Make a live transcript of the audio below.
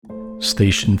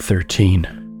Station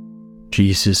 13.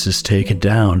 Jesus is taken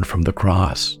down from the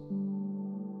cross.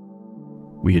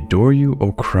 We adore you,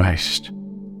 O Christ,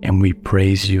 and we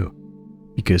praise you,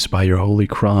 because by your holy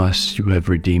cross you have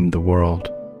redeemed the world.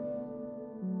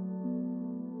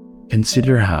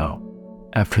 Consider how,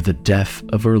 after the death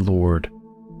of our Lord,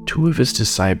 two of his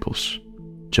disciples,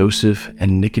 Joseph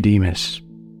and Nicodemus,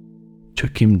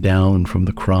 took him down from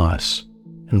the cross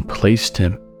and placed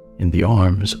him in the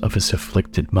arms of his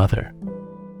afflicted mother,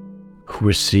 who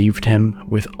received him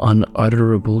with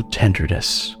unutterable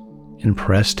tenderness and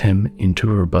pressed him into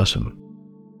her bosom.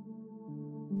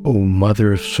 O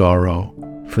Mother of sorrow,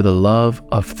 for the love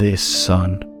of this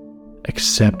Son,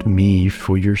 accept me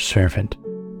for your servant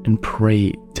and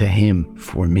pray to him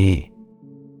for me.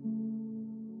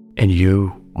 And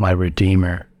you, my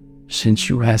Redeemer, since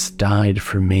you hast died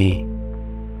for me,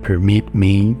 permit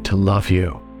me to love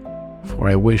you, for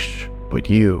I wish but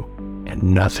you and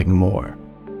nothing more.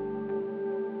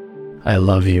 I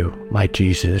love you, my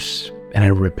Jesus, and I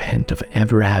repent of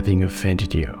ever having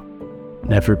offended you.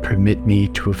 Never permit me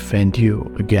to offend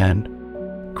you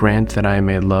again. Grant that I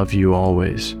may love you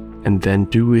always, and then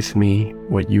do with me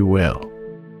what you will.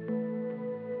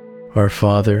 Our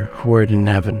Father, who art in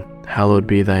heaven, hallowed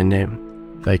be thy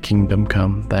name. Thy kingdom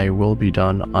come, thy will be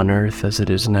done on earth as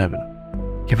it is in heaven.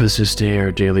 Give us this day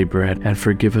our daily bread, and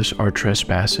forgive us our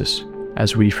trespasses,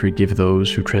 as we forgive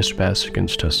those who trespass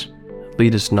against us.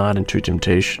 Lead us not into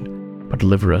temptation, but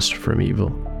deliver us from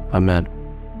evil. Amen.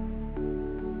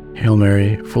 Hail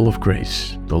Mary, full of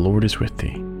grace, the Lord is with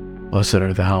thee. Blessed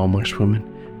art thou amongst women,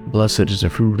 and blessed is the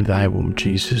fruit of thy womb,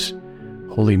 Jesus.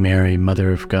 Holy Mary,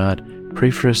 Mother of God,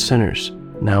 pray for us sinners,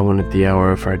 now and at the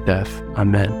hour of our death.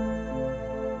 Amen.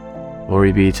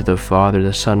 Glory be to the Father,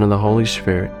 the Son, and the Holy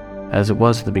Spirit, as it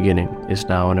was at the beginning, is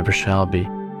now, and ever shall be,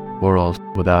 world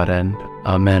without end.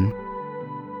 Amen.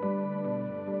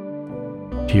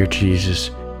 Dear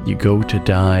Jesus, you go to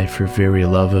die for very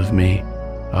love of me.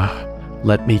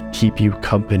 Let me keep you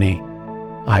company.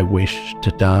 I wish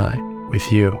to die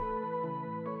with you.